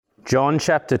John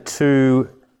chapter 2,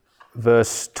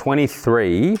 verse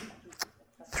 23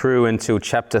 through until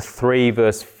chapter 3,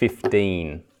 verse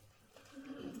 15.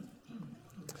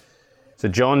 So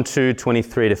John 2,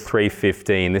 23 to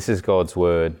 3:15. This is God's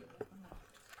word.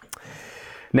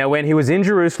 Now when he was in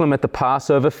Jerusalem at the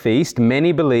Passover feast,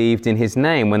 many believed in his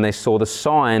name when they saw the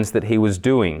signs that he was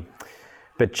doing.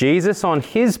 But Jesus on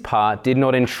his part did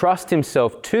not entrust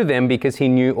himself to them because he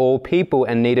knew all people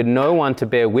and needed no one to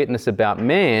bear witness about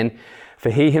man,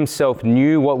 for he himself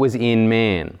knew what was in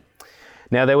man.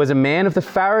 Now there was a man of the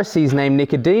Pharisees named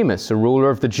Nicodemus, a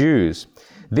ruler of the Jews.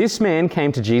 This man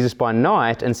came to Jesus by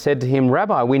night and said to him,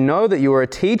 "Rabbi, we know that you are a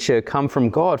teacher come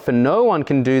from God, for no one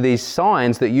can do these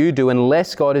signs that you do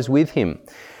unless God is with him."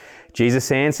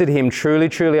 Jesus answered him, "Truly,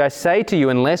 truly, I say to you,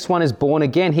 unless one is born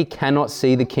again, he cannot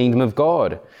see the kingdom of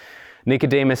God."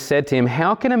 Nicodemus said to him,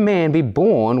 "How can a man be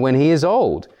born when he is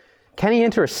old? Can he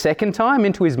enter a second time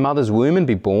into his mother's womb and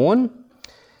be born?"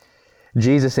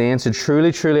 Jesus answered,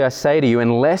 "Truly, truly, I say to you,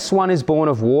 unless one is born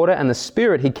of water and the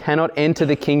Spirit, he cannot enter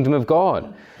the kingdom of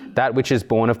God. That which is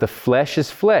born of the flesh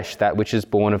is flesh, that which is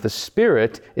born of the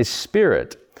Spirit is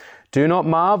spirit. Do not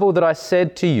marvel that I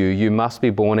said to you, you must be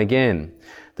born again.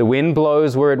 The wind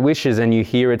blows where it wishes and you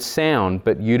hear its sound,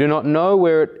 but you do not know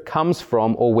where it comes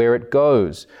from or where it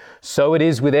goes. So it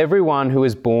is with everyone who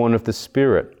is born of the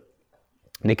Spirit."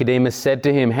 Nicodemus said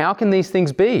to him, "How can these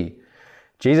things be?"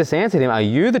 Jesus answered him, "Are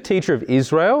you the teacher of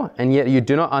Israel, and yet you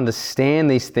do not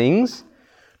understand these things?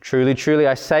 Truly, truly,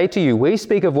 I say to you, we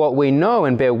speak of what we know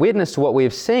and bear witness to what we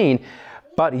have seen,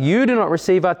 but you do not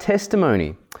receive our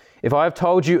testimony. If I have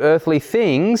told you earthly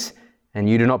things and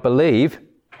you do not believe,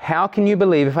 how can you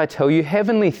believe if I tell you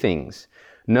heavenly things?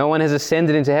 No one has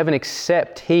ascended into heaven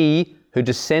except he who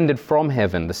descended from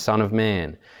heaven, the Son of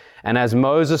Man. And as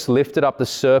Moses lifted up the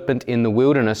serpent in the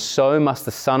wilderness, so must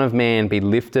the Son of Man be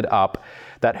lifted up,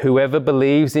 that whoever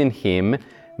believes in him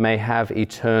may have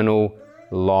eternal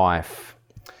life."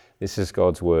 This is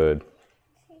God's word.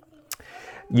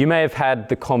 You may have had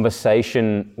the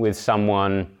conversation with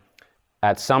someone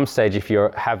at some stage, if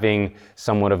you're having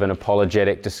somewhat of an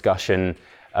apologetic discussion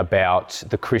about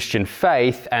the Christian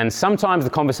faith, and sometimes the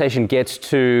conversation gets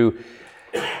to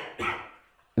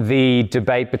the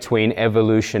debate between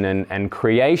evolution and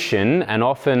creation, and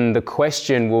often the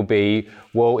question will be,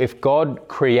 well, if God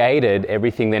created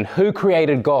everything, then who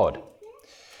created God?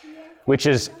 Which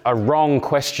is a wrong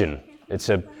question.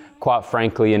 It's quite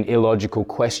frankly an illogical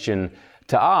question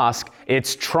to ask.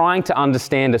 It's trying to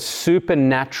understand a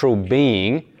supernatural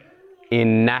being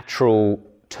in natural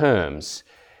terms.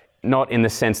 Not in the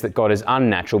sense that God is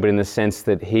unnatural, but in the sense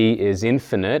that he is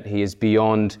infinite, he is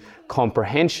beyond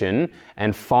comprehension,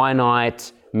 and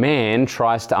finite man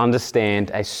tries to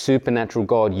understand a supernatural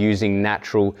God using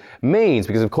natural means.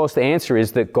 Because of course the answer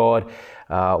is that God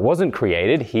wasn't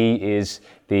created, he is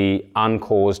the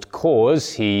uncaused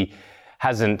cause, he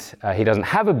doesn't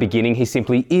have a beginning, he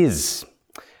simply is.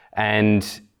 And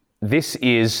this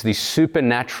is the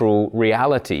supernatural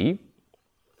reality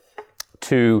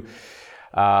to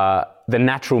the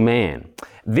natural man.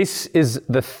 This is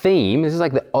the theme, this is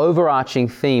like the overarching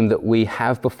theme that we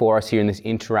have before us here in this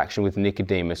interaction with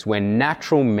Nicodemus, when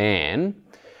natural man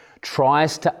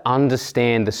tries to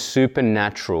understand the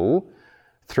supernatural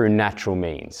through natural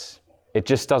means. It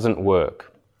just doesn't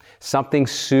work. Something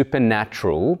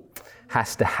supernatural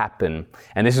has to happen.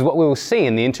 And this is what we will see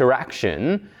in the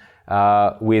interaction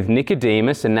with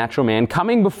Nicodemus and natural man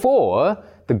coming before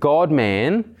the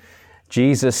God-man,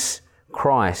 Jesus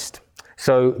Christ.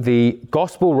 So the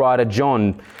gospel writer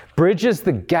John bridges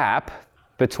the gap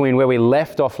between where we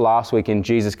left off last week in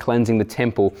Jesus cleansing the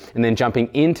temple and then jumping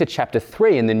into chapter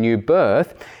 3 in the new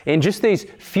birth in just these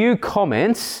few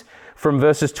comments from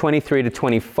verses 23 to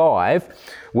 25,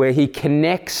 where he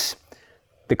connects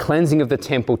the cleansing of the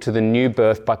temple to the new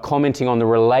birth by commenting on the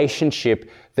relationship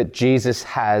that Jesus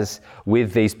has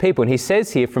with these people. And he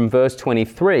says here from verse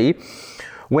 23,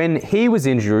 when he was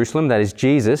in Jerusalem, that is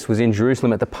Jesus was in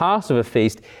Jerusalem at the Passover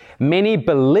feast, many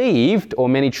believed or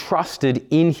many trusted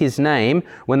in his name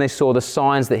when they saw the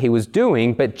signs that he was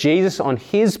doing, but Jesus on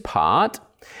his part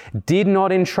did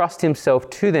not entrust himself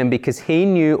to them because he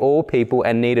knew all people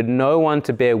and needed no one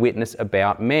to bear witness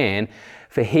about man,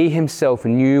 for he himself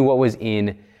knew what was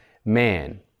in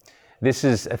man. This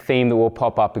is a theme that will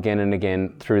pop up again and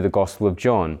again through the Gospel of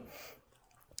John.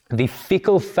 The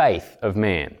fickle faith of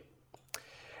man.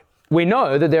 We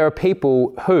know that there are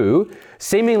people who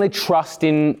seemingly trust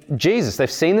in Jesus.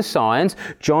 They've seen the signs.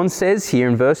 John says here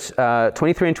in verse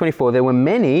 23 and 24, there were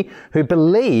many who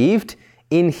believed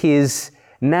in his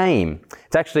name.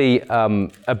 It's actually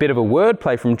a bit of a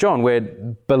wordplay from John, where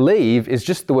believe is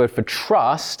just the word for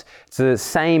trust. It's the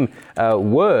same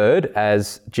word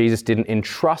as Jesus didn't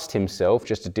entrust himself,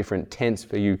 just a different tense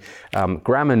for you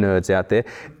grammar nerds out there.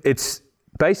 It's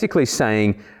basically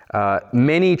saying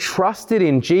many trusted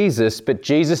in Jesus, but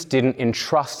Jesus didn't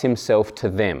entrust himself to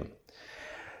them.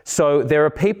 So there are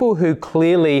people who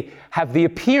clearly have the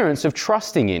appearance of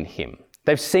trusting in him.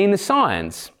 They've seen the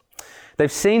signs.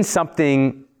 They've seen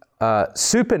something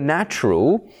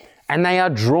supernatural, and they are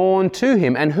drawn to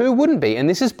him. And who wouldn't be? And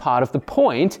this is part of the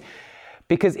point,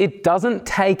 because it doesn't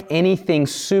take anything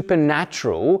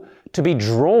supernatural to be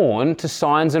drawn to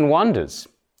signs and wonders.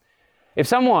 If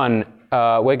someone,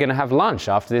 we're going to have lunch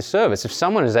after this service, if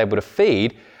someone is able to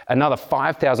feed another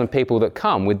 5,000 people that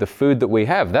come with the food that we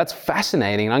have, that's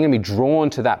fascinating, and I'm going to be drawn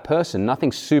to that person.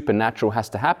 Nothing supernatural has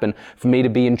to happen for me to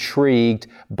be intrigued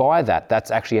by that.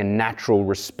 That's actually a natural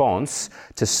response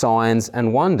to signs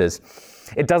and wonders.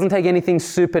 It doesn't take anything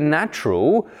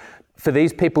supernatural for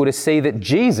these people to see that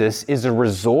Jesus is a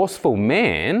resourceful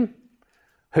man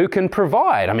who can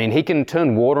provide. I mean, he can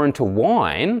turn water into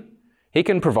wine. He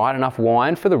can provide enough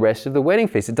wine for the rest of the wedding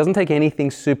feast. It doesn't take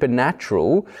anything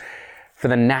supernatural for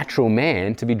the natural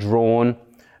man to be drawn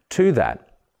to that.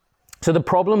 So the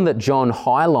problem that John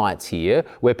highlights here,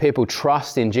 where people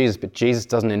trust in Jesus, but Jesus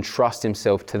doesn't entrust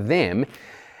himself to them,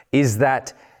 is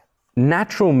that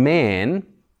natural man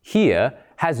here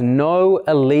has no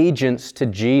allegiance to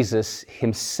Jesus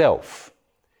himself.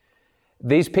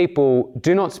 These people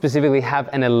do not specifically have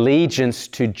an allegiance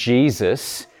to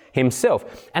Jesus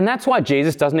himself. And that's why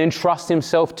Jesus doesn't entrust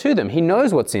himself to them. He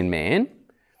knows what's in man.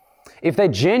 If they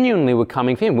genuinely were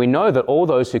coming for him, we know that all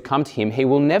those who come to him, he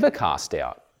will never cast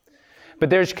out. But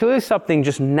there's clearly something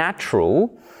just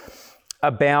natural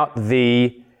about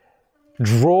the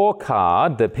draw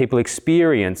card that people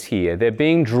experience here. They're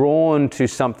being drawn to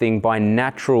something by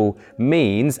natural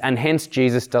means, and hence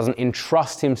Jesus doesn't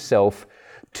entrust himself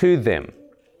to them.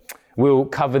 We'll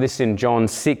cover this in John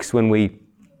 6 when we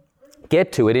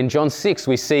get to it. In John 6,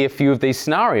 we see a few of these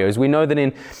scenarios. We know that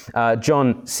in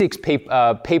John 6,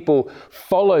 people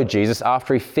follow Jesus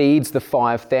after he feeds the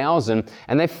 5,000,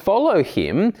 and they follow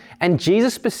him, and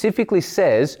Jesus specifically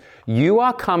says, "You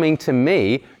are coming to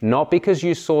me not because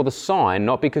you saw the sign,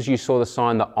 not because you saw the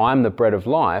sign that I'm the bread of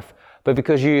life, but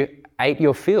because you ate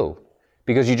your fill,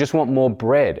 because you just want more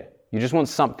bread. You just want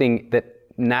something that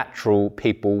natural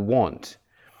people want."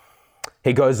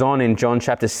 He goes on in John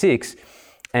chapter 6,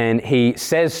 and he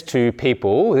says to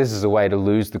people, this is a way to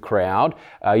lose the crowd,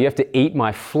 you have to eat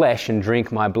my flesh and drink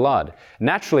my blood.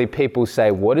 Naturally, people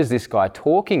say, what is this guy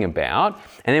talking about?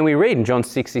 And then we read in John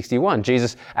 6:61,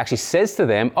 Jesus actually says to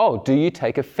them, oh, do you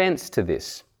take offense to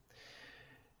this?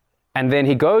 And then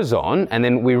he goes on, and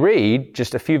then we read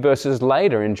just a few verses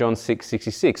later in John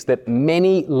 6:66 that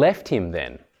many left him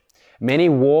then. Many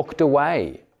walked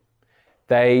away.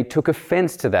 They took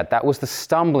offense to that. That was the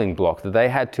stumbling block, that they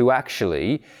had to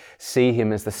actually see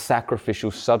him as the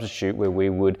sacrificial substitute, where we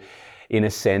would, in a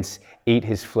sense, eat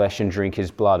his flesh and drink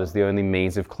his blood as the only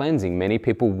means of cleansing. Many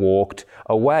people walked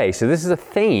away. So this is a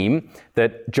theme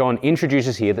that John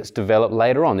introduces here that's developed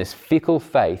later on, this fickle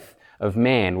faith of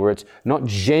man, where it's not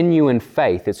genuine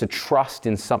faith, it's a trust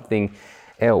in something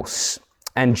else.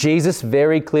 And Jesus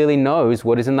very clearly knows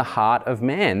what is in the heart of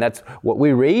man. That's what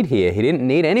we read here. He didn't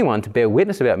need anyone to bear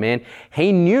witness about man.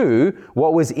 He knew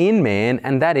what was in man,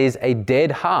 and that is a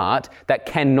dead heart that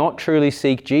cannot truly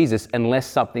seek Jesus unless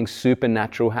something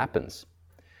supernatural happens.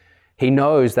 He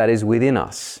knows that is within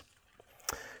us.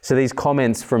 So these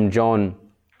comments from John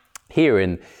here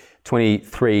in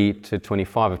 23 to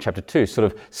 25 of chapter 2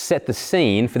 sort of set the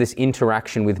scene for this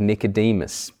interaction with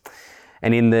Nicodemus.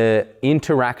 And in the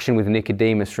interaction with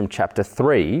Nicodemus from chapter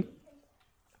 3,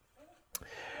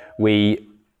 we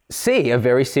see a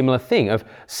very similar thing of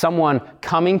someone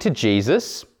coming to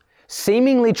Jesus,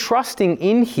 seemingly trusting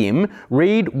in him.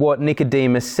 Read what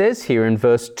Nicodemus says here in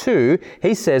verse 2.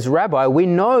 He says, "Rabbi, we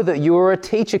know that you are a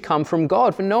teacher come from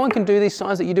God, for no one can do these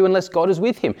signs that you do unless God is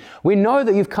with him. We know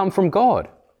that you've come from God."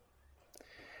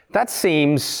 That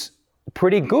seems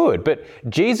pretty good, but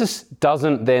Jesus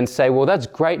doesn't then say, well, that's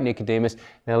great, Nicodemus.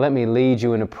 Now let me lead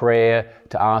you in a prayer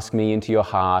to ask me into your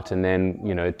heart and then,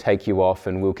 take you off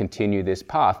and we'll continue this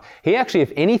path. He actually,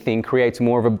 if anything, creates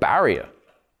more of a barrier.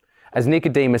 As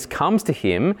Nicodemus comes to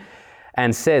him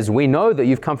and says, we know that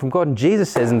you've come from God. And Jesus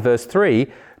says in verse 3,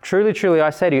 "Truly, truly,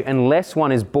 I say to you, unless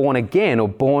one is born again or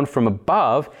born from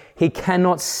above, he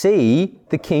cannot see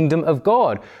the kingdom of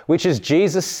God," which is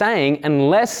Jesus saying,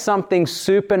 unless something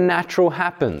supernatural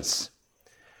happens,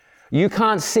 you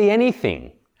can't see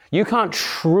anything. You can't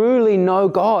truly know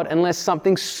God unless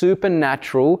something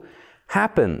supernatural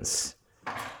happens.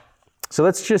 So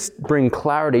let's just bring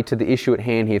clarity to the issue at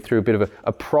hand here through a bit of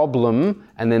a problem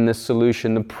and then the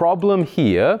solution. The problem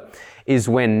here is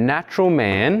when natural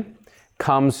man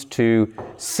comes to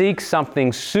seek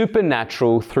something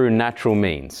supernatural through natural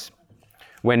means.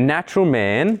 When natural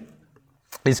man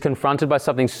is confronted by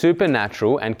something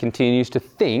supernatural and continues to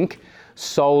think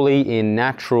solely in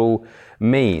natural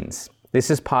means. This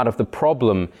is part of the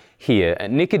problem here.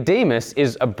 Nicodemus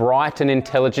is a bright and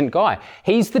intelligent guy.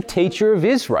 He's the teacher of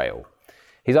Israel.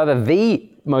 He's either the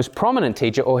most prominent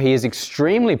teacher or he is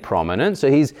extremely prominent.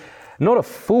 So he's not a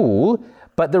fool,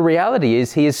 but the reality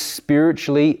is he is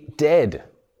spiritually dead.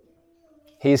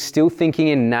 He is still thinking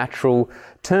in natural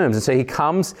terms. And so he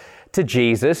comes to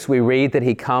Jesus. We read that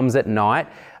he comes at night.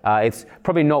 It's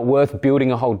probably not worth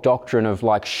building a whole doctrine of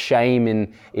like shame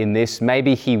in this.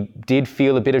 Maybe he did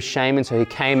feel a bit of shame and so he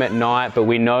came at night, but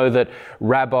we know that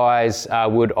rabbis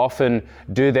would often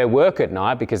do their work at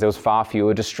night because there was far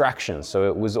fewer distractions. So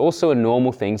it was also a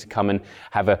normal thing to come and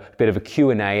have a bit of a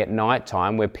Q&A at night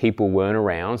time where people weren't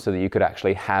around so that you could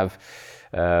actually have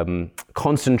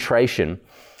concentration.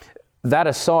 That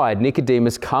aside,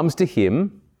 Nicodemus comes to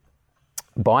him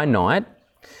by night,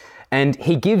 and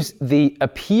he gives the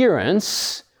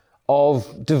appearance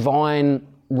of divine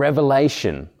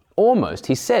revelation. Almost.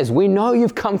 He says, we know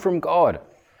you've come from God.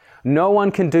 No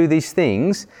one can do these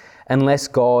things unless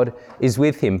God is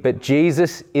with him. But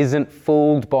Jesus isn't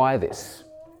fooled by this.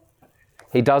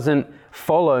 He doesn't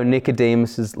follow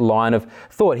Nicodemus's line of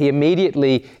thought. He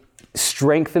immediately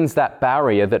strengthens that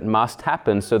barrier that must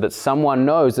happen so that someone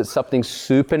knows that something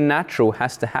supernatural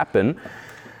has to happen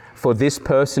for this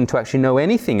person to actually know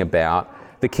anything about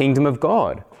the kingdom of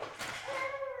God.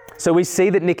 So we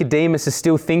see that Nicodemus is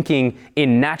still thinking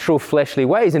in natural fleshly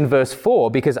ways in verse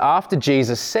 4, because after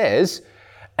Jesus says,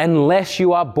 unless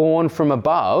you are born from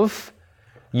above,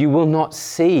 you will not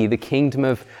see the kingdom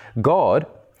of God.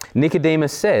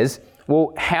 Nicodemus says,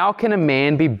 well, how can a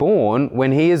man be born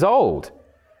when he is old?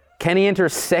 Can he enter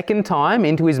a second time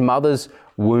into his mother's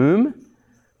womb?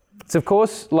 It's of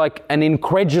course like an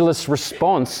incredulous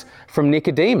response from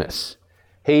Nicodemus.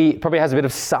 He probably has a bit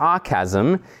of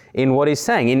sarcasm in what he's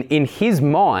saying. In his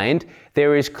mind,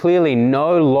 there is clearly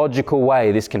no logical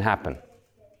way this can happen.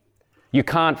 You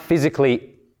can't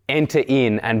physically enter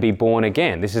in and be born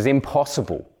again. This is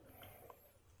impossible.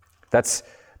 That's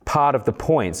part of the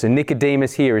point. So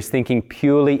Nicodemus here is thinking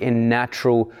purely in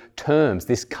natural terms.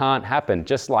 This can't happen.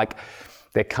 Just like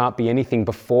there can't be anything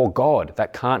before God.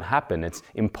 That can't happen. It's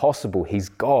impossible. He's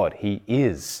God. He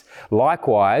is.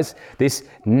 Likewise, this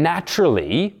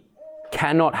naturally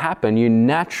cannot happen. You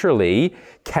naturally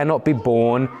cannot be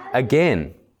born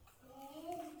again.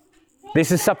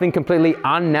 This is something completely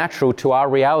unnatural to our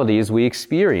reality as we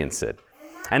experience it.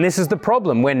 And this is the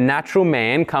problem when natural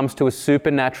man comes to a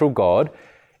supernatural God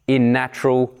in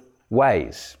natural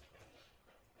ways.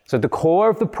 So the core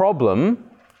of the problem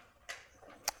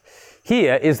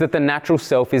here is that the natural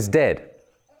self is dead.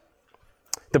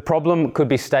 The problem could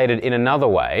be stated in another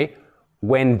way: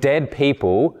 when dead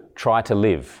people try to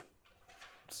live.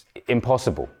 It's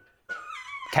impossible.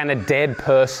 Can a dead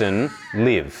person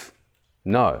live?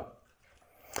 No.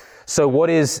 So what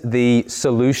is the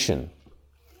solution?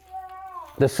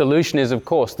 The solution is, of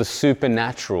course, the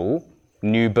supernatural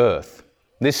new birth.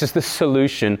 This is the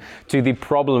solution to the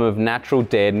problem of natural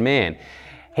dead man.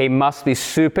 He must be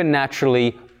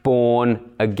supernaturally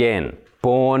born again,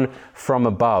 born from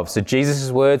above. So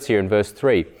Jesus' words here in verse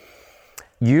 3,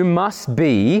 you must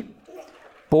be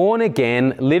born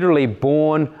again, literally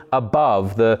born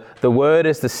above. The word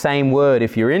is the same word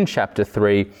if you're in chapter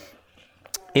 3.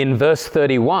 In verse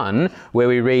 31, where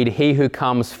we read, he who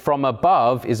comes from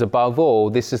above is above all,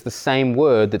 this is the same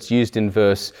word that's used in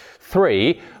verse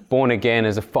 3. Born again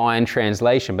is a fine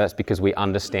translation, but that's because we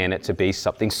understand it to be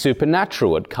something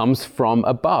supernatural. It comes from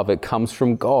above. It comes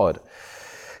from God.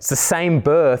 It's the same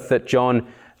birth that John,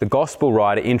 the gospel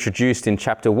writer, introduced in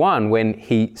chapter 1 when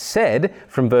he said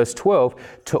from verse 12,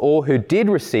 to all who did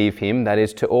receive him, that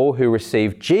is, to all who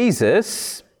received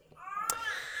Jesus,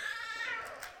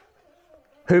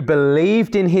 who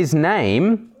believed in his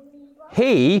name,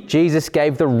 he, Jesus,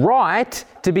 gave the right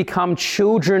to become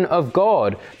children of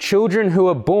God, children who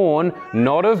are born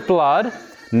not of blood,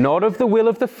 not of the will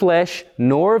of the flesh,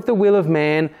 nor of the will of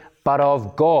man, but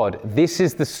of God. This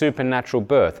is the supernatural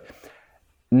birth.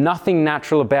 Nothing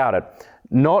natural about it.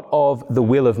 Not of the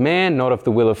will of man, not of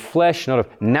the will of flesh, not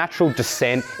of natural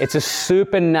descent. It's a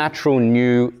supernatural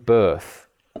new birth.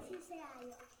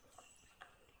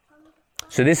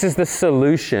 So this is the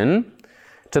solution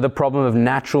to the problem of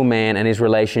natural man and his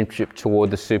relationship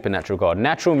toward the supernatural God.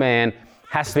 Natural man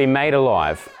has to be made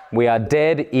alive. We are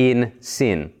dead in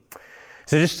sin.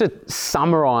 So just to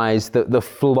summarize the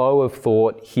flow of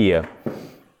thought here,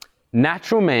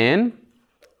 natural man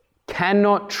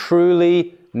cannot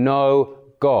truly know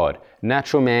God.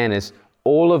 Natural man is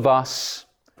all of us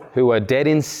who are dead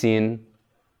in sin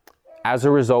as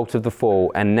a result of the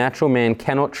fall, and natural man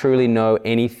cannot truly know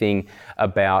anything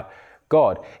about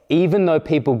God. Even though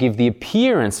people give the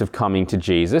appearance of coming to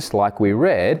Jesus, like we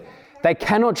read, they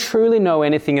cannot truly know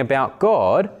anything about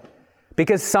God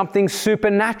because something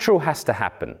supernatural has to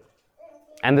happen.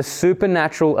 And the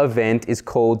supernatural event is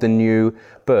called the new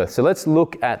birth. So let's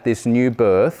look at this new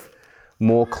birth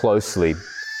more closely.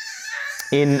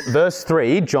 In verse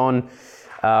 3, John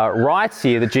writes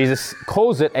here that Jesus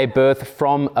calls it a birth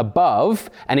from above.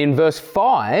 And in verse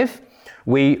 5,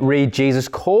 we read Jesus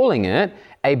calling it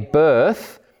a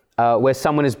birth where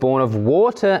someone is born of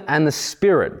water and the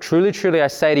Spirit. Truly, truly, I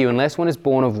say to you, unless one is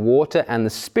born of water and the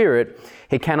Spirit,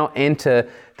 he cannot enter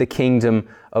the kingdom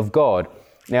of God.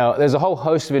 Now, there's a whole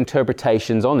host of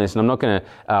interpretations on this, and I'm not going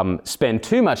to spend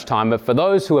too much time, but for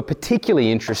those who are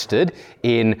particularly interested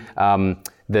in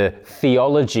the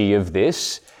theology of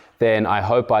this, then I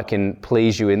hope I can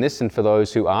please you in this. And for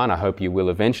those who aren't, I hope you will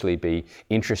eventually be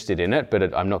interested in it.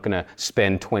 But I'm not going to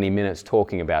spend 20 minutes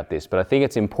talking about this. But I think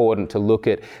it's important to look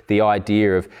at the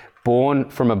idea of born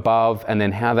from above and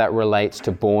then how that relates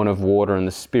to born of water and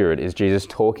the Spirit. Is Jesus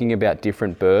talking about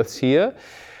different births here?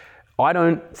 I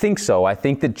don't think so. I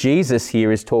think that Jesus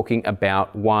here is talking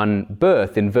about one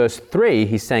birth. In verse 3,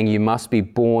 he's saying you must be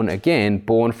born again,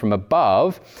 born from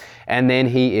above. And then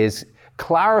he is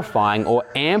clarifying or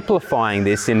amplifying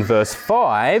this in verse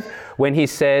 5 when he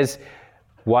says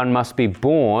one must be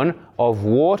born of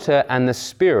water and the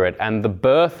Spirit. And the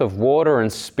birth of water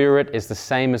and Spirit is the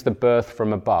same as the birth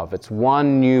from above. It's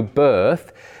one new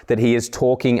birth that he is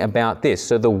talking about this.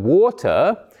 So the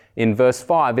water in verse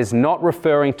 5 is not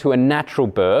referring to a natural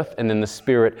birth and then the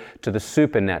Spirit to the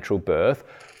supernatural birth.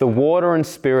 The water and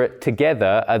Spirit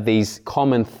together are these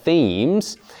common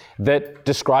themes that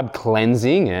describe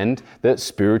cleansing and the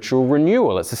spiritual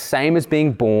renewal. It's the same as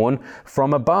being born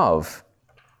from above.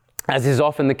 As is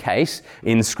often the case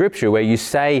in Scripture, where you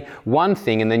say one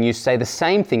thing and then you say the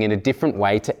same thing in a different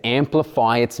way to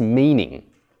amplify its meaning.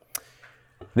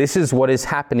 This is what is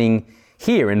happening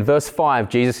here. In verse 5,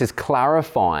 Jesus is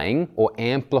clarifying or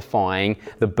amplifying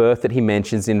the birth that he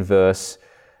mentions in verse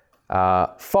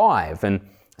 5. And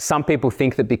some people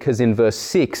think that because in verse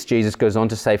 6, Jesus goes on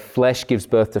to say flesh gives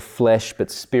birth to flesh,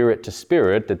 but spirit to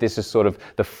spirit, that this is sort of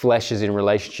the flesh is in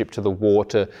relationship to the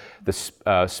water, the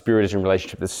spirit is in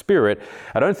relationship to the Spirit.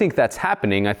 I don't think that's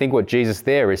happening. I think what Jesus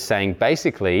there is saying,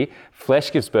 basically,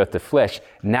 flesh gives birth to flesh.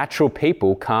 Natural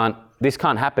people this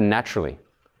can't happen naturally.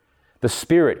 The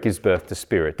Spirit gives birth to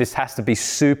Spirit. This has to be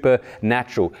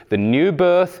supernatural. The new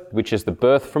birth, which is the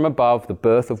birth from above, the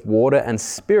birth of water and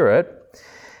Spirit,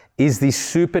 is the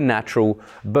supernatural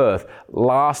birth.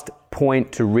 Last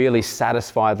point to really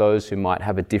satisfy those who might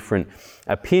have a different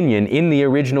opinion. In the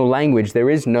original language, there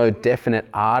is no definite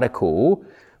article,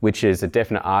 which is a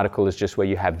definite article is just where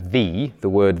you have the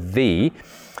word the.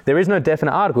 There is no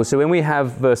definite article. So when we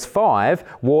have verse 5,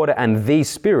 water and the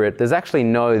Spirit, there's actually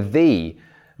no the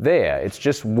there. It's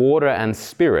just water and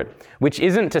Spirit, which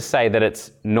isn't to say that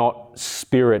it's not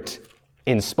Spirit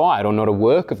inspired or not a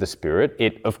work of the Spirit.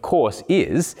 It, of course,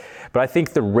 is. But I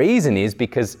think the reason is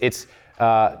because it's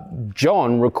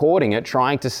John recording it,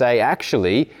 trying to say,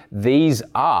 actually, these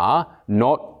are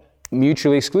not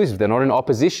mutually exclusive. They're not in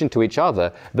opposition to each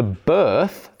other. The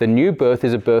new birth,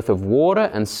 is a birth of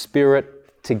water and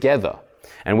Spirit together.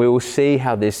 And we will see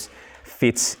how this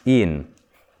fits in.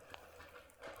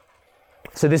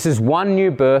 So this is one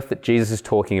new birth that Jesus is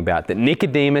talking about, that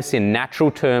Nicodemus in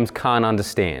natural terms can't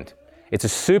understand. It's a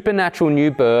supernatural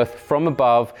new birth from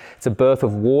above. It's a birth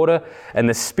of water and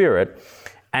the Spirit.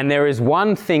 And there is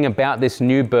one thing about this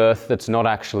new birth that's not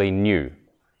actually new.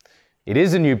 It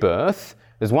is a new birth.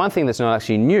 There's one thing that's not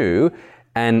actually new,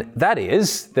 and that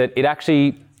is that it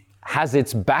actually has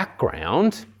its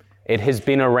background. It has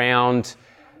been around,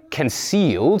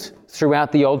 concealed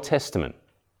throughout the Old Testament.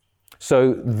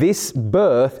 So this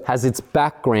birth has its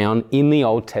background in the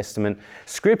Old Testament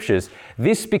scriptures.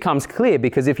 This becomes clear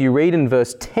because if you read in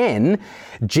verse 10,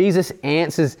 Jesus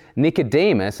answers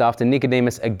Nicodemus after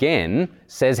Nicodemus again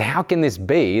says, "How can this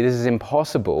be? This is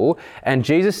impossible." And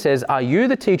Jesus says, "Are you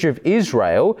the teacher of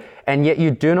Israel, and yet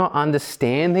you do not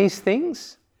understand these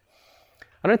things?"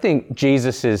 I don't think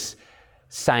Jesus is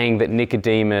saying that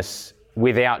Nicodemus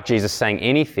without Jesus saying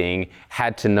anything,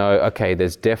 had to know, okay,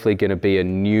 there's definitely going to be a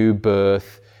new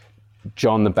birth.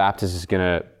 John the Baptist is going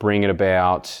to bring it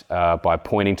about by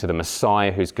pointing to the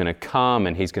Messiah who's going to come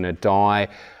and he's going to die.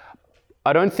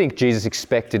 I don't think Jesus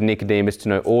expected Nicodemus to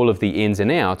know all of the ins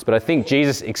and outs, but I think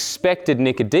Jesus expected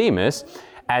Nicodemus,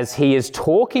 as he is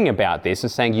talking about this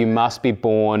and saying you must be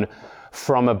born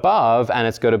from above and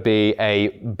it's got to be a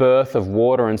birth of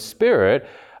water and spirit,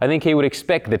 I think he would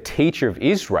expect the teacher of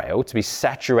Israel to be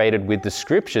saturated with the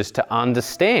scriptures to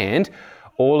understand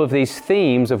all of these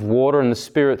themes of water and the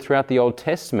spirit throughout the Old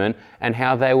Testament and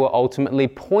how they were ultimately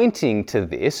pointing to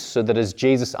this, so that as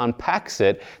Jesus unpacks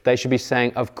it, they should be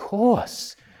saying, of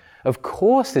course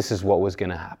this is what was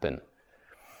going to happen.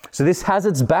 So this has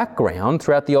its background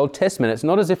throughout the Old Testament. It's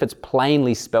not as if it's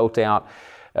plainly spelt out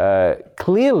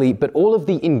clearly, but all of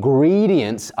the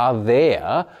ingredients are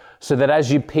there so that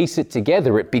as you piece it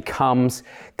together, it becomes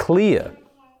clear.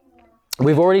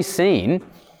 We've already seen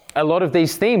a lot of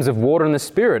these themes of water and the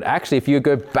Spirit. Actually, if you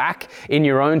go back in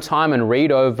your own time and read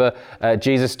over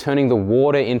Jesus turning the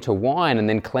water into wine and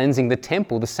then cleansing the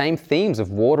temple, the same themes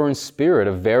of water and Spirit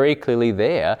are very clearly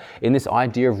there in this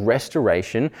idea of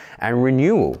restoration and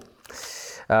renewal.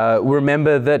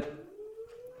 Remember that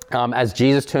as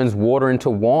Jesus turns water into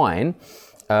wine,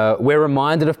 we're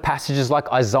reminded of passages like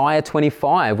Isaiah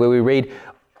 25, where we read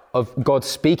of God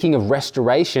speaking of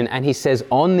restoration, and he says,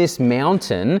 on this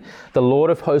mountain, the Lord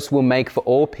of hosts will make for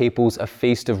all peoples a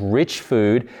feast of rich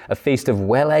food, a feast of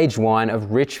well-aged wine,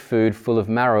 of rich food full of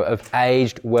marrow, of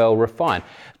aged, well refined.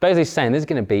 It's basically saying there's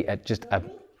going to be just a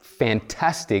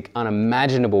fantastic,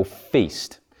 unimaginable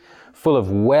feast full of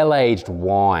well-aged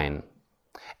wine,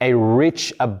 a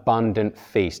rich, abundant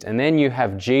feast. And then you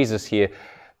have Jesus here,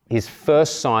 his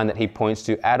first sign that he points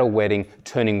to at a wedding,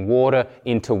 turning water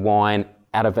into wine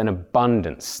out of an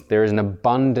abundance. There is an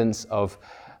abundance of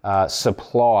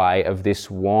supply of this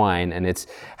wine, and it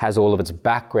has all of its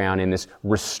background in this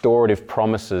restorative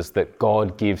promises that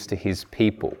God gives to his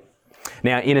people.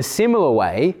 Now, in a similar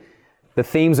way, the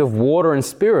themes of water and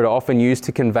spirit are often used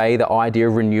to convey the idea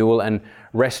of renewal and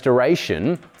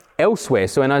restoration elsewhere.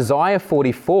 So in Isaiah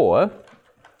 44,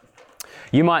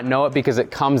 you might know it because it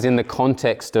comes in the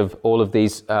context of all of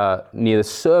these near the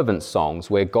servant songs,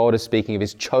 where God is speaking of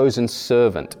his chosen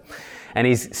servant. And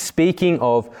he's speaking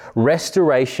of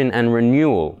restoration and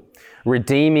renewal,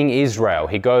 redeeming Israel.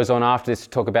 He goes on after this to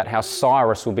talk about how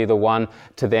Cyrus will be the one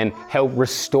to then help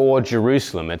restore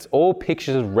Jerusalem. It's all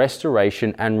pictures of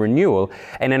restoration and renewal.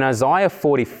 And in Isaiah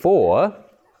 44,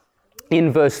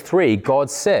 in verse 3, God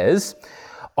says,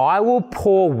 I will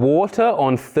pour water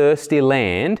on thirsty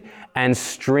land and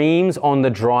streams on the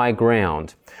dry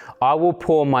ground. I will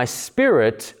pour my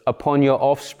spirit upon your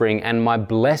offspring and my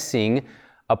blessing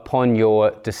upon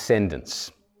your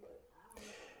descendants.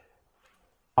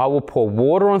 I will pour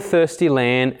water on thirsty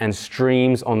land and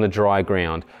streams on the dry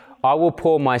ground. I will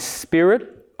pour my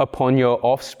spirit upon your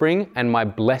offspring and my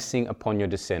blessing upon your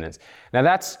descendants. Now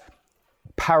that's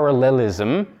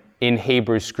parallelism in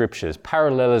Hebrew scriptures.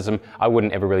 Parallelism, I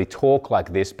wouldn't ever really talk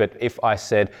like this, but if I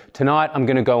said, tonight I'm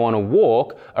going to go on a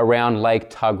walk around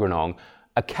Lake Tuggeranong,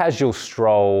 a casual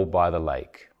stroll by the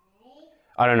lake.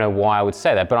 I don't know why I would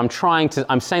say that, but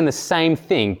I'm saying the same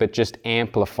thing, but just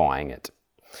amplifying it.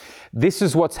 This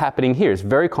is what's happening here. It's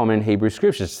very common in Hebrew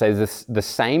scriptures to say the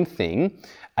same thing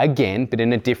again, but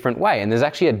in a different way. And there's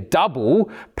actually a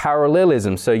double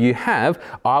parallelism. So you have,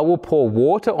 I will pour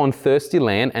water on thirsty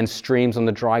land and streams on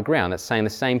the dry ground. That's saying the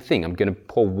same thing. I'm going to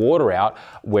pour water out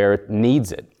where it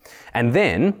needs it. And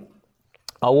then,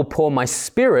 I will pour my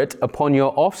spirit upon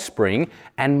your offspring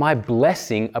and my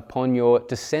blessing upon your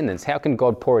descendants. How can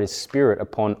God pour his spirit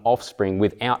upon offspring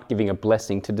without giving a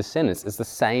blessing to descendants? It's the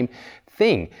same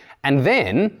thing. And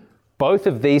then, both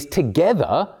of these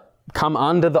together come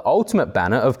under the ultimate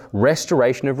banner of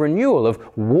restoration, of renewal, of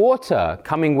water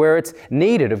coming where it's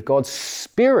needed, of God's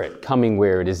Spirit coming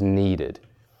where it is needed.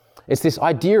 It's this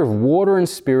idea of water and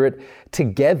Spirit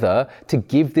together to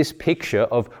give this picture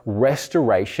of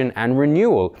restoration and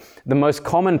renewal. The most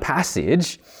common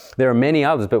passage, there are many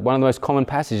others, but one of the most common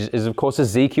passages is, of course,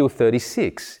 Ezekiel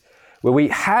 36, where we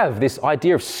have this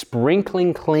idea of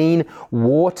sprinkling clean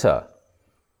water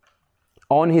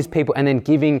on his people and then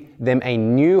giving them a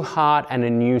new heart and a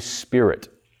new spirit.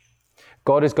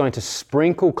 God is going to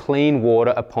sprinkle clean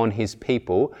water upon his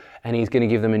people, and he's going to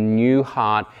give them a new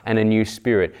heart and a new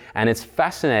spirit. And it's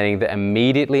fascinating that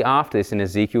immediately after this in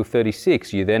Ezekiel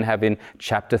 36, you then have in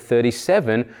chapter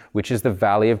 37, which is the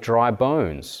valley of dry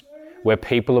bones, where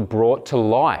people are brought to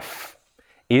life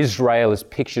Israel is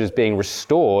pictured as being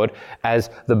restored as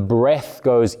the breath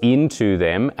goes into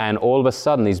them, and all of a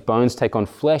sudden these bones take on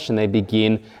flesh and they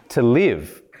begin to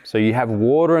live. So you have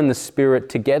water and the Spirit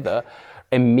together,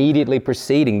 immediately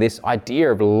preceding this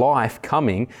idea of life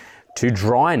coming to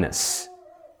dryness.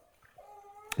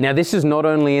 Now, this is not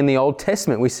only in the Old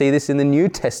Testament, we see this in the New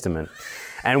Testament.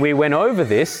 And we went over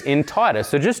this in Titus.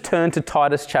 So just turn to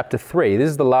Titus chapter 3. This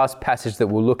is the last passage that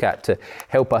we'll look at to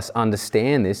help us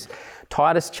understand this.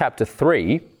 Titus chapter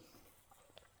 3,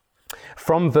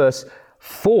 from verse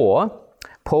 4,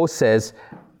 Paul says,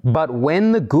 "But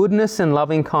when the goodness and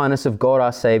loving kindness of God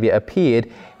our Saviour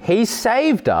appeared, He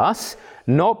saved us,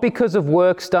 not because of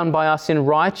works done by us in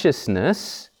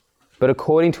righteousness, but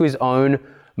according to His own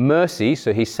mercy."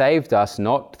 So He saved us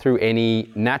not through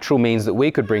any natural means that we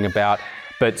could bring about,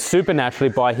 but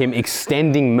supernaturally by Him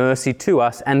extending mercy to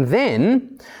us. And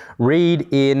then read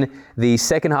in the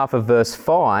second half of verse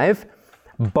 5,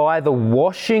 "by the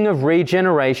washing of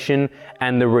regeneration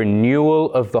and the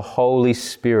renewal of the Holy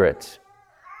Spirit."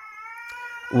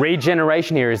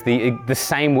 Regeneration here is the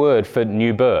same word for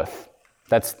new birth.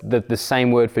 That's the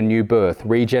same word for new birth,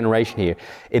 regeneration here.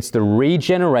 It's the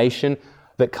regeneration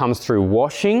that comes through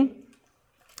washing,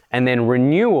 and then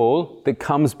renewal that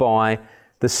comes by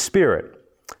the Spirit.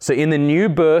 So in the new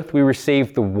birth, we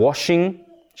receive the washing,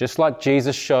 just like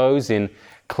Jesus shows in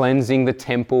cleansing the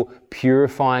temple,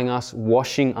 purifying us,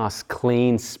 washing us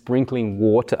clean, sprinkling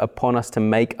water upon us to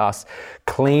make us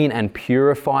clean and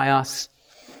purify us.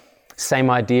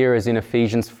 Same idea as in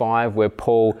Ephesians 5, where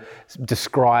Paul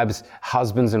describes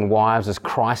husbands and wives as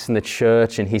Christ in the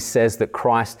church, and he says that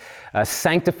Christ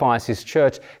sanctifies his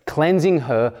church, cleansing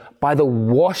her by the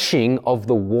washing of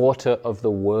the water of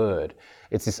the Word.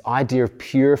 It's this idea of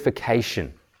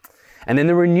purification. And then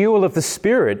the renewal of the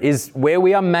Spirit is where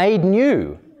we are made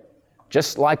new.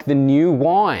 Just like the new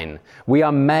wine, we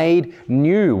are made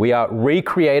new. We are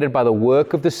recreated by the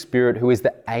work of the Spirit, who is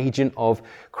the agent of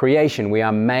creation. We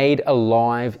are made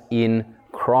alive in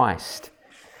Christ.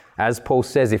 As Paul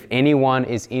says, if anyone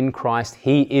is in Christ,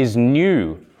 he is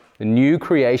new. The new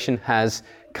creation has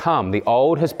come. The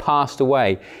old has passed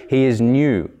away. He is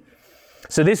new.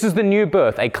 So this is the new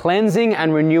birth, a cleansing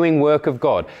and renewing work of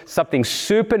God. Something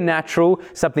supernatural,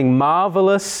 something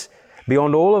marvelous,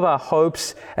 beyond all of our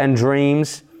hopes and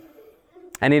dreams.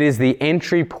 And it is the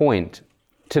entry point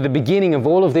to the beginning of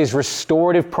all of these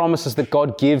restorative promises that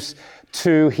God gives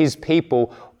to His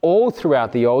people all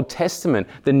throughout the Old Testament.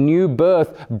 The new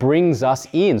birth brings us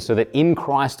in, so that in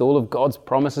Christ all of God's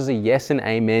promises are yes and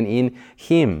amen in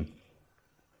Him.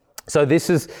 So this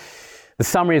is the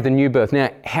summary of the new birth.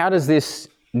 Now, how does this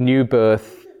new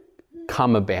birth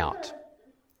come about?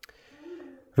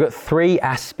 We've got three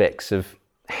aspects of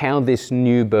how this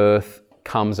new birth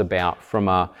comes about from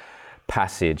our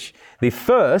passage. The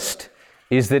first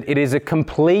is that it is a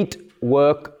complete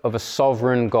work of a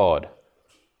sovereign God.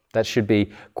 That should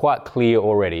be quite clear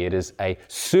already. It is a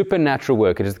supernatural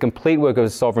work. It is the complete work of a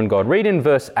sovereign God. Read in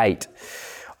verse 8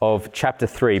 of chapter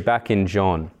 3, back in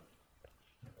John.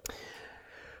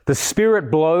 "The Spirit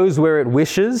blows where it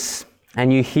wishes,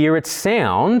 and you hear its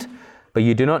sound, but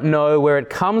you do not know where it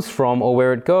comes from or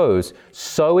where it goes.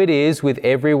 So it is with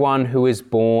everyone who is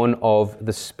born of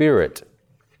the Spirit."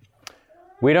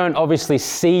 We don't obviously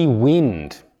see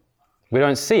wind. We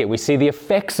don't see it. We see the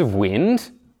effects of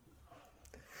wind.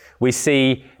 We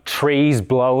see trees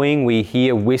blowing. We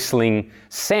hear whistling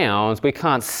sounds. We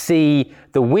can't see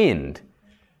the wind.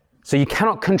 So you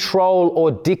cannot control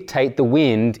or dictate the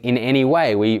wind in any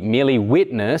way. We merely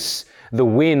witness the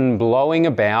wind blowing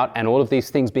about and all of these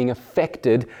things being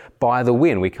affected by the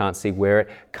wind. We can't see where it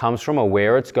comes from or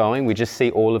where it's going. We just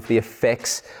see all of the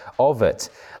effects of it.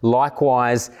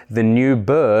 Likewise, the new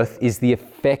birth is the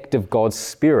effect of God's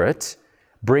Spirit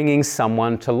bringing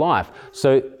someone to life.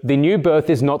 So the new birth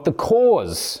is not the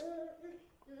cause.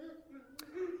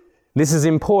 This is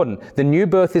important. The new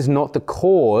birth is not the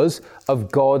cause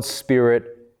of God's Spirit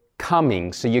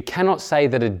coming. So you cannot say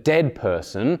that a dead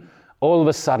person all of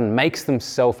a sudden makes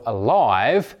themselves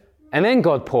alive and then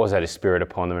God pours out His Spirit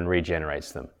upon them and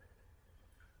regenerates them.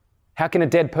 How can a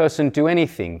dead person do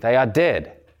anything? They are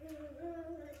dead.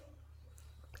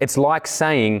 It's like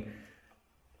saying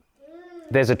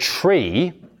there's a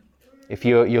tree. If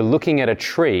you're looking at a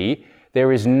tree,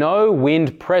 there is no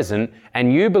wind present,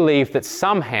 and you believe that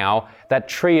somehow that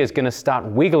tree is going to start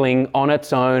wiggling on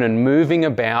its own and moving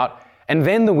about, and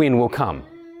then the wind will come.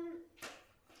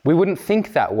 We wouldn't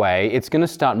think that way. It's going to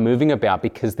start moving about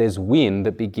because there's wind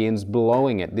that begins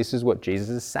blowing it. This is what Jesus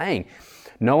is saying.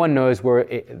 No one knows where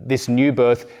this new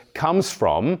birth comes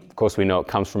from. Of course, we know it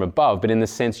comes from above, but in the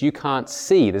sense you can't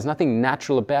see. There's nothing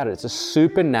natural about it. It's a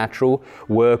supernatural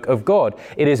work of God.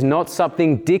 It is not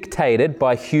something dictated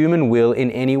by human will in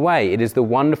any way. It is the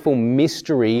wonderful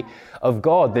mystery of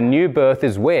God. The new birth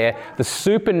is where the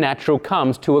supernatural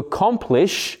comes to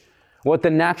accomplish what the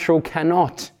natural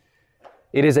cannot.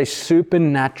 It is a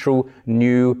supernatural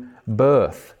new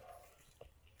birth.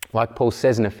 Like Paul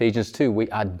says in Ephesians 2, we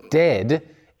are dead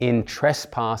in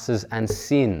trespasses and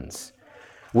sins.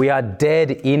 We are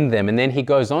dead in them. And then he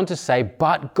goes on to say,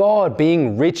 but God,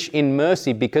 being rich in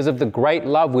mercy because of the great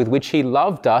love with which he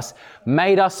loved us,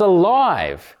 made us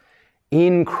alive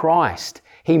in Christ.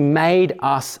 He made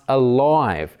us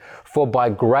alive. For by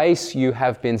grace you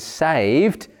have been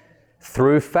saved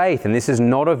through faith. And this is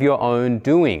not of your own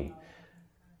doing.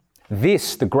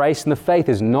 This, the grace and the faith,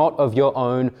 is not of your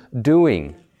own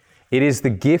doing. It is the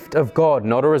gift of God,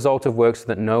 not a result of works, so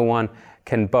that no one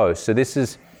can boast. So this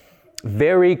is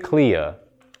very clear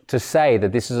to say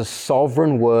that this is a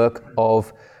sovereign work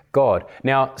of God.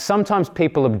 Now, sometimes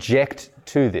people object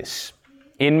to this.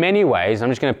 In many ways, I'm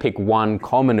just going to pick one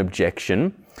common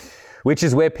objection, which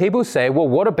is where people say, well,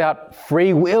 what about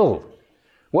free will?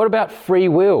 What about free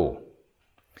will?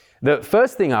 The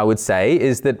first thing I would say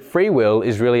is that free will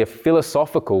is really a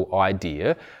philosophical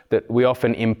idea that we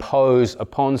often impose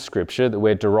upon Scripture, that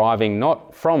we're deriving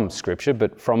not from Scripture,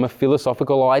 but from a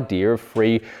philosophical idea of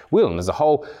free will. And there's a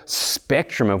whole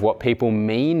spectrum of what people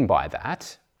mean by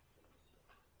that.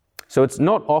 So it's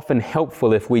not often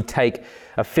helpful if we take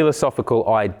a philosophical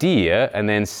idea and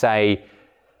then say,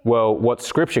 well, what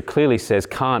Scripture clearly says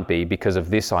can't be because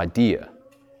of this idea.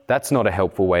 That's not a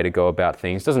helpful way to go about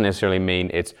things. Doesn't necessarily mean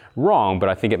it's wrong, but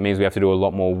I think it means we have to do a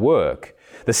lot more work.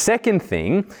 The second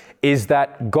thing is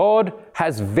that God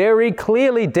has very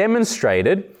clearly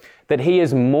demonstrated that he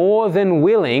is more than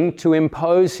willing to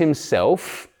impose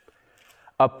himself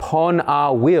upon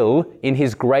our will in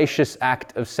his gracious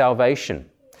act of salvation.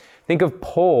 Think of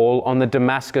Paul on the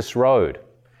Damascus Road.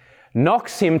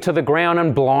 Knocks him to the ground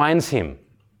and blinds him.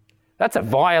 That's a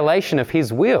violation of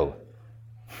his will.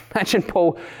 Imagine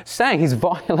Paul saying he's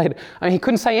violated. I mean, he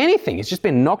couldn't say anything. He's just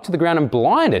been knocked to the ground and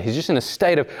blinded. He's just in a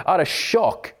state of utter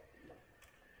shock.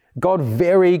 God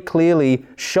very clearly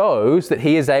shows that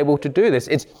he is able to do this.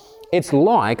 It's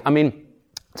like,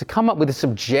 to come up with this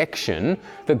objection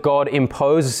that God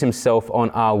imposes himself on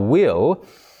our will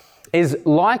is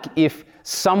like if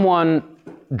someone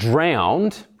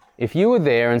drowned, if you were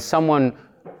there and someone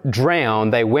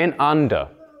drowned, they went under,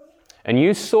 and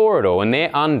you saw it all, and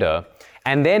they're under,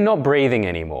 and they're not breathing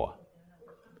anymore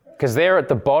because they're at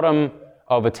the bottom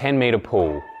of a 10-meter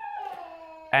pool.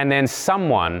 And then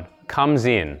someone comes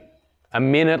in a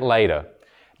minute later,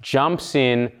 jumps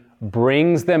in,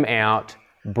 brings them out,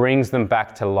 brings them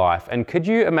back to life. And could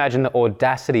you imagine the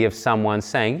audacity of someone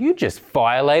saying, you just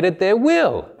violated their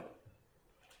will?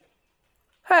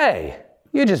 Hey,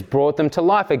 you just brought them to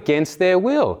life against their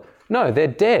will. No, they're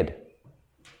dead.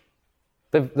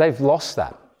 They've lost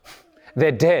that.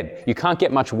 They're dead. You can't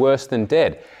get much worse than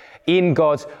dead. In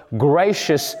God's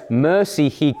gracious mercy,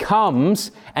 he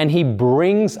comes and he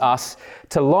brings us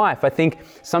to life. I think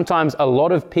sometimes a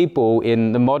lot of people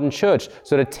in the modern church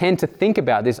sort of tend to think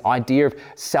about this idea of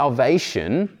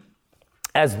salvation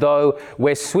as though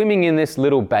we're swimming in this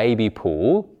little baby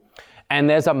pool and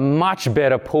there's a much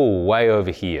better pool way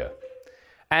over here.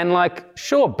 And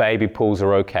sure, baby pools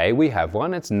are okay. We have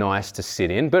one. It's nice to sit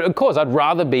in. But of course, I'd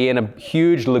rather be in a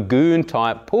huge lagoon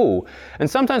type pool. And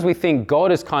sometimes we think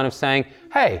God is kind of saying,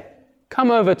 hey,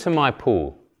 come over to my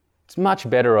pool. It's much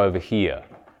better over here.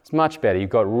 It's much better. You've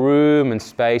got room and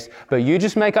space, but you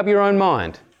just make up your own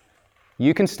mind.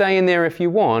 You can stay in there if you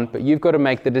want, but you've got to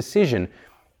make the decision.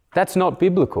 That's not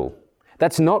biblical.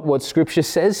 That's not what Scripture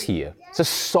says here. It's a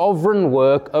sovereign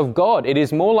work of God. It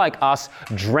is more like us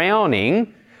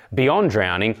drowning. Beyond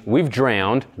drowning, we've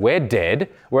drowned, we're dead,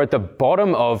 we're at the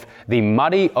bottom of the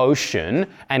muddy ocean,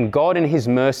 and God in his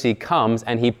mercy comes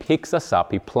and he picks us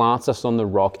up, he plants us on the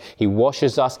rock, he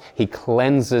washes us, he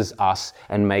cleanses us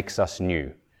and makes us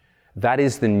new. That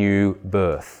is the new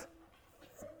birth.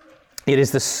 It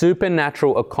is the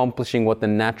supernatural accomplishing what the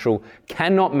natural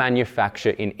cannot manufacture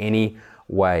in any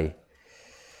way.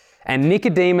 And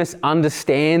Nicodemus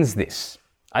understands this.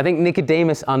 I think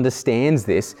Nicodemus understands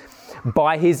this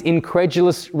by his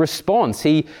incredulous response.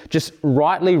 He just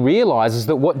rightly realizes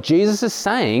that what Jesus is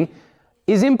saying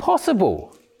is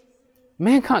impossible.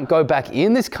 Man can't go back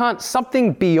in.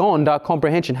 Something beyond our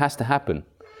comprehension has to happen.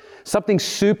 Something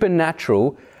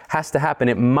supernatural has to happen.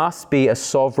 It must be a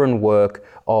sovereign work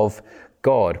of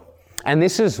God. And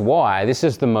this is why this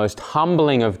is the most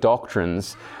humbling of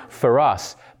doctrines for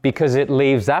us, because it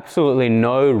leaves absolutely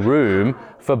no room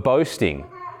for boasting.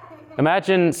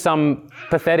 Imagine some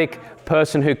pathetic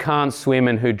person who can't swim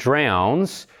and who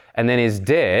drowns and then is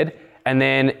dead, and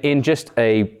then in just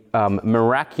a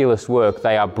miraculous work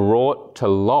they are brought to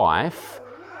life,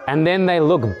 and then they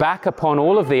look back upon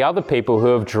all of the other people who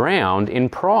have drowned in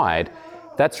pride.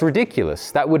 That's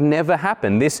ridiculous. That would never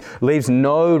happen. This leaves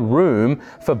no room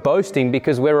for boasting,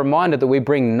 because we're reminded that we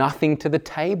bring nothing to the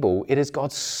table. It is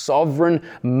God's sovereign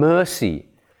mercy.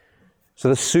 So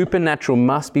the supernatural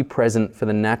must be present for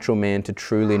the natural man to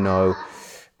truly know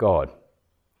God.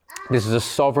 This is a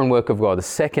sovereign work of God. The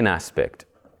second aspect,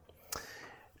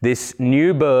 this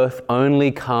new birth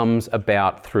only comes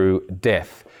about through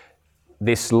death.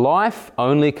 This life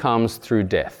only comes through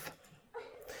death.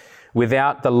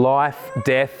 Without the life,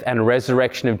 death, and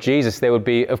resurrection of Jesus, there would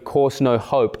be, of course, no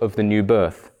hope of the new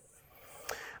birth.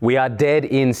 We are dead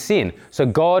in sin. So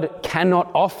God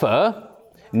cannot offer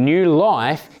new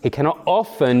life. He cannot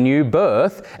offer new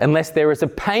birth unless there is a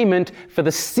payment for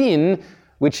the sin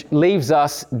which leaves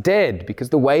us dead, because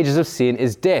the wages of sin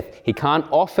is death. He can't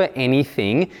offer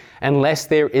anything unless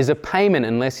there is a payment,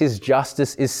 unless his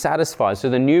justice is satisfied. So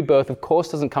the new birth, of course,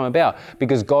 doesn't come about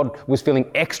because God was feeling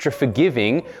extra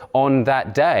forgiving on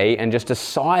that day and just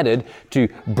decided to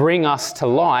bring us to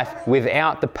life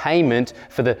without the payment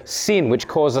for the sin which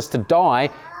caused us to die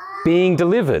being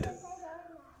delivered.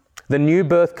 The new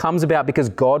birth comes about because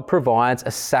God provides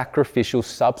a sacrificial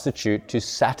substitute to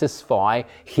satisfy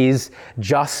his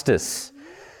justice.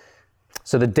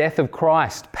 So the death of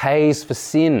Christ pays for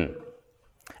sin.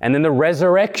 And then the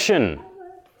resurrection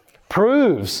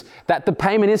proves that the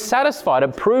payment is satisfied.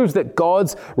 It proves that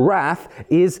God's wrath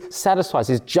is satisfied.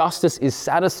 His justice is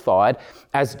satisfied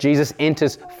as Jesus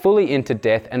enters fully into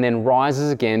death and then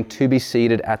rises again to be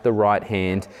seated at the right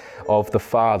hand of the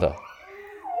Father.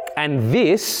 And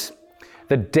this,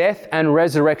 the death and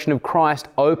resurrection of Christ,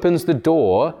 opens the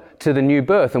door to the new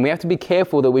birth. And we have to be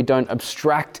careful that we don't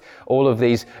abstract all of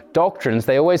these doctrines.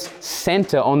 They always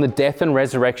center on the death and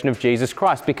resurrection of Jesus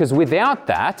Christ, because without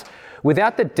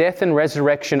the death and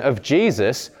resurrection of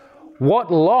Jesus,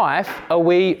 what life are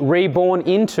we reborn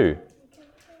into?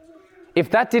 If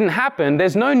that didn't happen,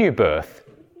 there's no new birth.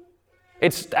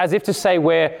 It's as if to say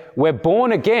we're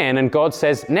born again, and God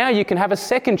says, now you can have a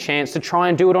second chance to try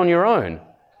and do it on your own.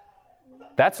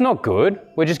 That's not good.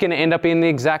 We're just going to end up in the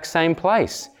exact same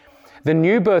place. The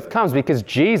new birth comes because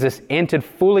Jesus entered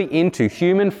fully into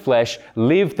human flesh,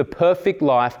 lived the perfect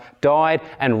life, died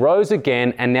and rose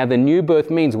again, and now the new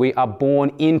birth means we are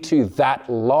born into that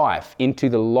life, into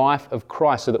the life of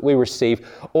Christ, so that we receive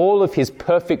all of his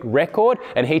perfect record,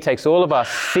 and he takes all of our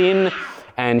sin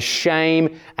and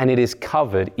shame, and it is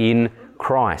covered in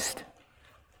Christ.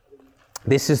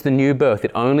 This is the new birth.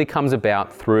 It only comes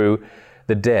about through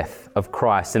the death of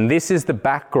Christ. And this is the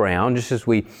background, just as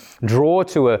we draw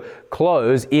to a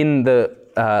close in the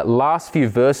last few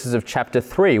verses of chapter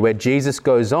 3, where Jesus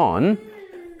goes on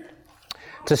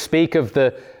to speak of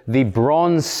the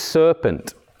bronze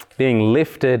serpent being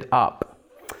lifted up.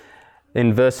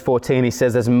 In verse 14, he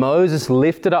says, as Moses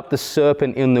lifted up the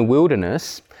serpent in the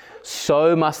wilderness,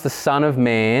 so must the Son of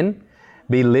Man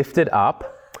be lifted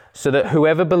up, so that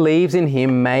whoever believes in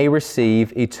him may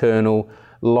receive eternal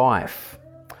life.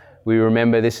 We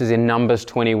remember this is in Numbers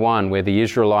 21, where the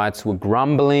Israelites were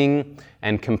grumbling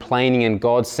and complaining, and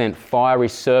God sent fiery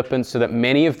serpents so that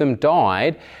many of them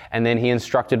died. And then he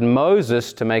instructed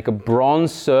Moses to make a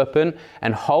bronze serpent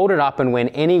and hold it up, and when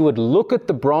any would look at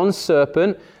the bronze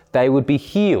serpent, they would be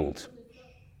healed.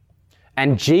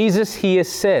 And Jesus here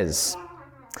says,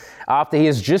 after he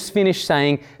has just finished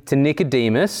saying to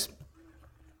Nicodemus,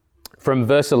 from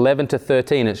verse 11 to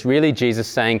 13, it's really Jesus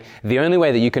saying the only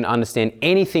way that you can understand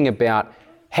anything about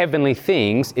heavenly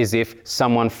things is if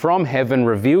someone from heaven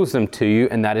reveals them to you,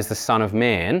 and that is the Son of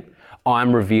Man.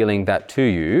 I'm revealing that to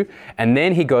you. And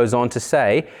then he goes on to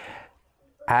say,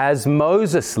 as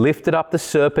Moses lifted up the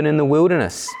serpent in the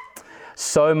wilderness,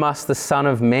 so must the Son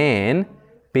of Man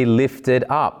be lifted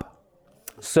up,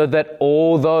 so that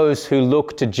all those who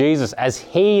look to Jesus as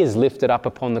he is lifted up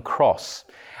upon the cross,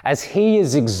 as he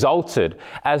is exalted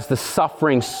as the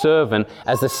suffering servant,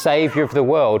 as the Savior of the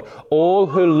world, all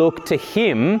who look to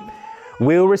him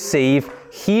will receive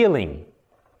healing.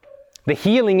 The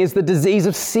healing is the disease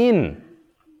of sin.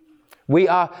 We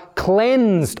are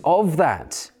cleansed of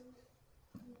that.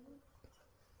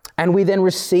 And we then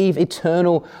receive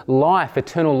eternal life.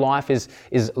 Eternal life is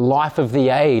life of the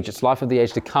age. It's life of the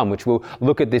age to come, which we'll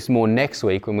look at this more next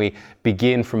week when we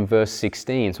begin from verse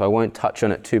 16. So I won't touch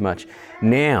on it too much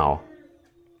now.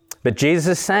 But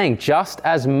Jesus is saying, just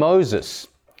as Moses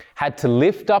had to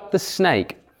lift up the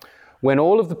snake when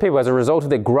all of the people, as a result of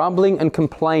their grumbling and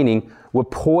complaining, were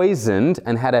poisoned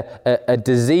and had a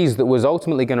disease that was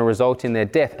ultimately going to result in their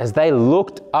death, as they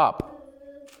looked up,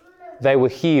 they were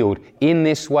healed in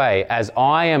this way. As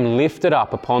I am lifted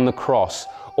up upon the cross,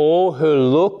 all who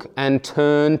look and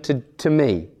turn to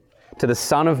me, to the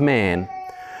Son of Man,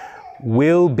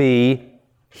 will be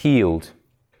healed.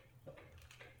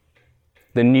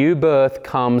 The new birth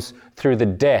comes through the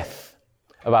death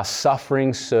of our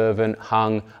suffering servant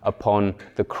hung upon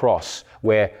the cross,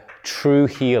 where true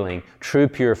healing, true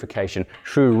purification,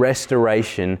 true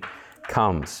restoration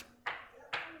comes.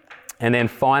 And then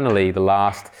finally, the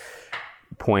last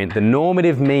point, the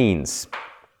normative means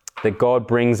that God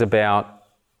brings about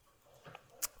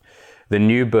the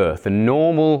new birth, the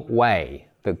normal way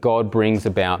that God brings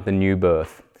about the new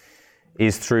birth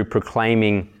is through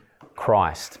proclaiming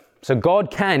Christ. So God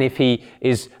can, if He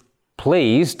is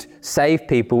pleased, save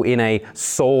people in a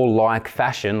Saul-like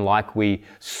fashion like we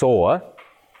saw.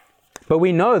 But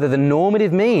we know that the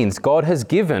normative means God has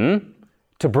given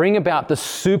to bring about the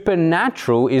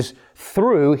supernatural is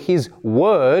through His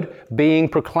word being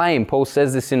proclaimed. Paul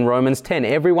says this in Romans 10.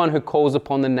 Everyone who calls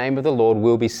upon the name of the Lord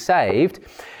will be saved.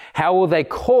 How will they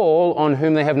call on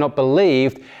whom they have not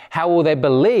believed? How will they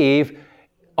believe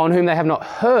on whom they have not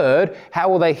heard? How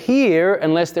will they hear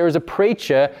unless there is a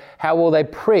preacher? How will they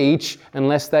preach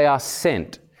unless they are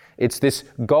sent? It's this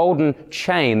golden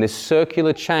chain, this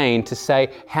circular chain to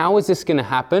say, how is this going to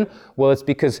happen? Well, it's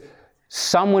because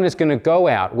someone is going to go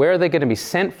out. Where are they going to be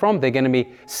sent from? They're going to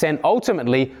be sent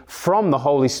ultimately from the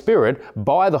Holy Spirit,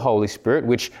 by the Holy Spirit,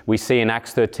 which we see in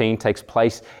Acts 13 takes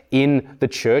place in the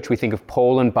church. We think of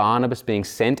Paul and Barnabas being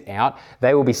sent out.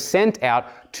 They will be sent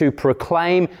out to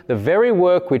proclaim the very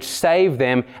work which saved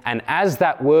them. And as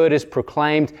that word is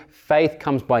proclaimed, faith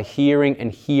comes by hearing,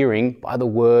 and hearing by the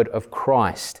word of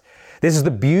Christ. This is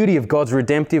the beauty of God's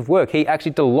redemptive work. He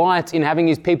actually delights in having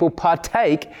His people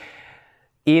partake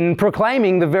in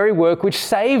proclaiming the very work which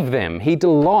saved them. He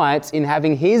delights in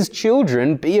having His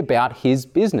children be about His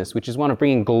business, which is one of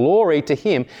bringing glory to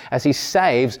Him as He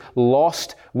saves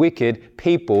lost, wicked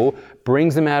people,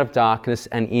 brings them out of darkness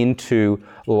and into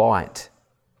light.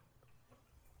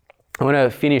 I want to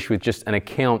finish with just an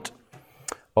account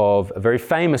of a very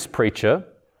famous preacher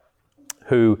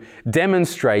who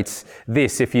demonstrates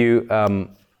this. If you, a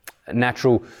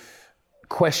natural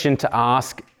question to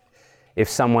ask if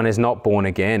someone is not born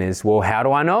again is, well, how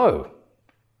do I know?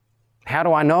 How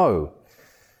do I know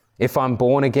if I'm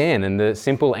born again? And the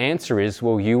simple answer is,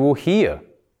 well, you will hear.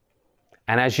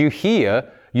 And as you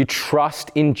hear, you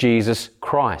trust in Jesus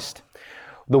Christ.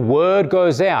 The word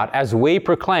goes out as we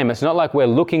proclaim. It's not like we're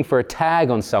looking for a tag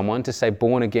on someone to say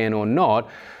born again or not.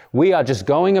 We are just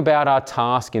going about our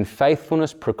task in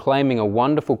faithfulness, proclaiming a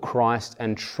wonderful Christ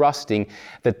and trusting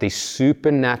that the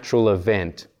supernatural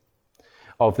event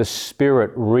of the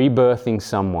Spirit rebirthing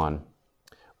someone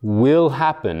will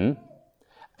happen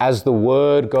as the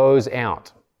word goes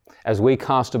out, as we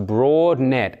cast a broad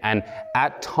net, and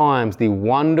at times the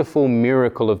wonderful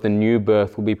miracle of the new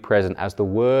birth will be present as the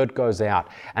word goes out,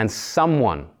 and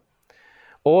someone,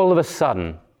 all of a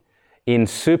sudden, in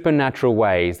supernatural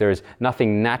ways, there is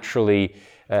nothing naturally,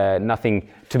 nothing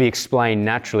to be explained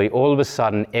naturally, all of a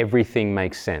sudden everything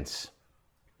makes sense.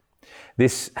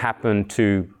 This happened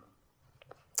to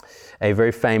a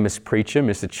very famous preacher,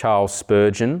 Mr. Charles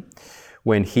Spurgeon,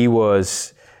 when he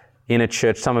was in a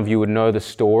church. Some of you would know the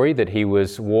story that he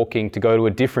was walking to go to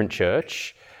a different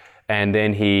church, and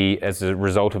then he, as a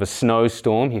result of a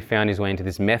snowstorm, he found his way into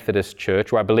this Methodist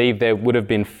church where I believe there would have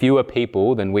been fewer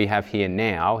people than we have here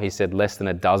now. He said less than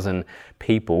a dozen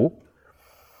people.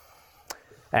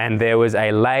 And there was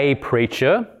a lay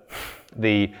preacher.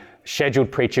 The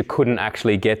scheduled preacher couldn't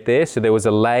actually get there, so there was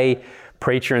a lay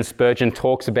preacher, and Spurgeon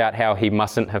talks about how he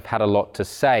mustn't have had a lot to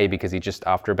say because he just,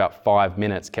 after about 5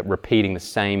 minutes, kept repeating the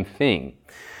same thing.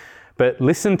 But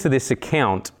listen to this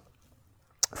account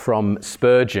from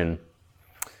Spurgeon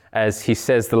as he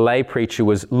says the lay preacher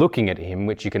was looking at him,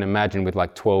 which you can imagine with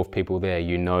like 12 people there,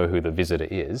 you know who the visitor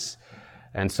is.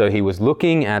 And so he was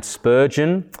looking at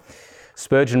Spurgeon.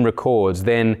 Spurgeon records,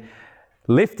 then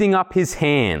lifting up his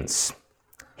hands,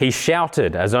 he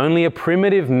shouted, as only a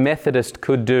primitive Methodist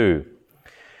could do,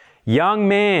 "Young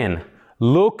man,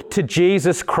 look to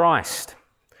Jesus Christ.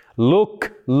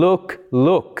 Look, look,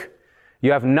 look.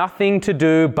 You have nothing to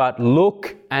do but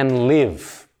look and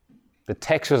live." The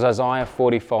text was Isaiah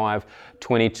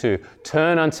 45:22.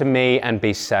 "Turn unto me and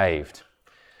be saved."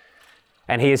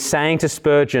 And he is saying to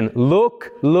Spurgeon,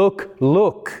 look, look,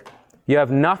 look. You have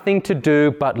nothing to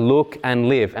do but look and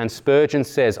live. And Spurgeon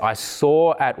says, I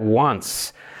saw at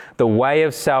once the way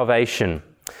of salvation.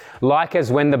 Like as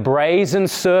when the brazen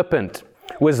serpent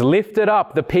was lifted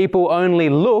up, the people only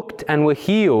looked and were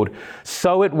healed.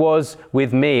 So it was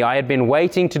with me. I had been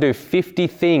waiting to do 50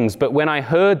 things, but when I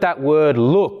heard that word,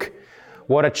 look,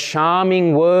 what a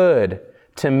charming word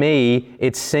to me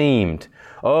it seemed.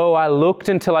 Oh, I looked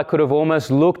until I could have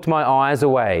almost looked my eyes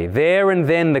away. There and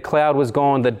then the cloud was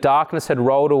gone, the darkness had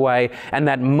rolled away, and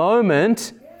that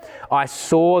moment I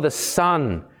saw the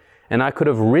sun, and I could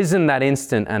have risen that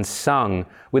instant and sung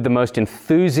with the most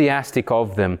enthusiastic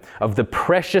of them, of the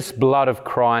precious blood of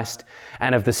Christ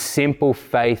and of the simple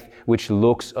faith which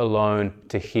looks alone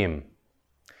to Him.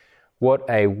 What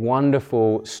a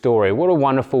wonderful story. What a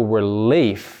wonderful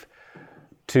relief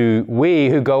to we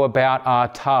who go about our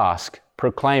task,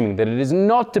 proclaiming that it is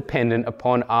not dependent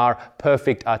upon our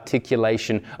perfect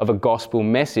articulation of a gospel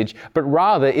message, but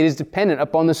rather it is dependent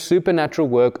upon the supernatural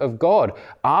work of God.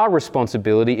 Our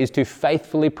responsibility is to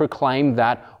faithfully proclaim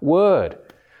that word,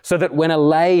 so that when a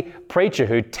lay preacher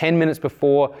who 10 minutes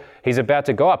before he's about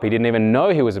to go up, he didn't even know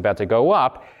he was about to go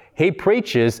up, he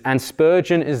preaches and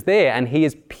Spurgeon is there and he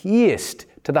is pierced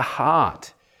to the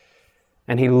heart.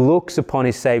 And he looks upon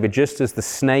his Savior just as the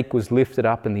snake was lifted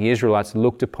up and the Israelites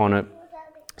looked upon it.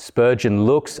 Spurgeon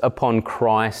looks upon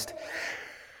Christ,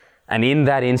 and in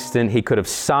that instant he could have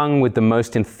sung with the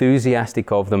most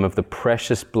enthusiastic of them of the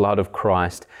precious blood of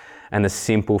Christ and the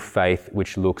simple faith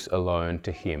which looks alone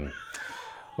to Him.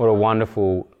 What a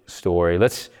wonderful story.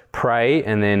 Let's pray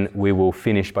and then we will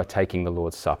finish by taking the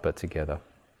Lord's Supper together.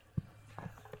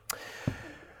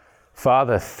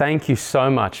 Father, thank you so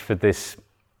much for this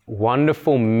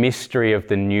wonderful mystery of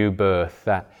the new birth,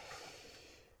 that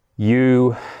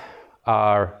you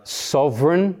are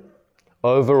sovereign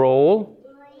over all,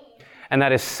 and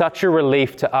that is such a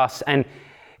relief to us, and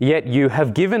yet you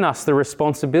have given us the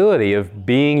responsibility of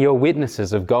being your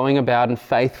witnesses, of going about and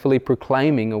faithfully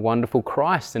proclaiming a wonderful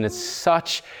Christ. And it's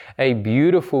such a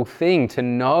beautiful thing to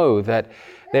know that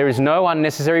there is no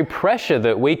unnecessary pressure,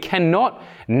 that we cannot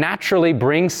naturally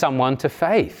bring someone to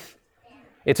faith.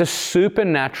 It's a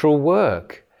supernatural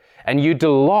work, and you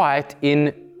delight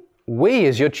in we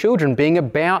as your children being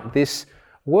about this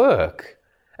work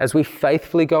as we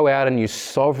faithfully go out and you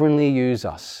sovereignly use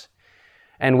us.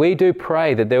 And we do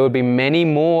pray that there would be many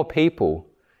more people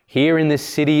here in this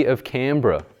city of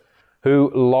Canberra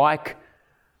who, like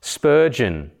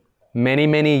Spurgeon many,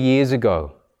 many years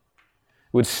ago,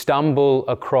 would stumble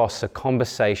across a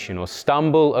conversation or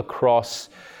stumble across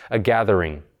a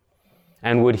gathering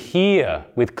and would hear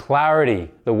with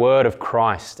clarity the word of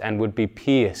Christ and would be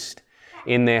pierced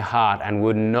in their heart and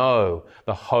would know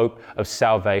the hope of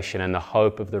salvation and the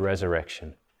hope of the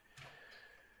resurrection.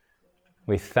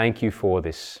 We thank you for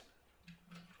this.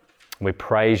 We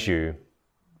praise you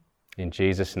in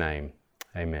Jesus' name.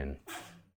 Amen.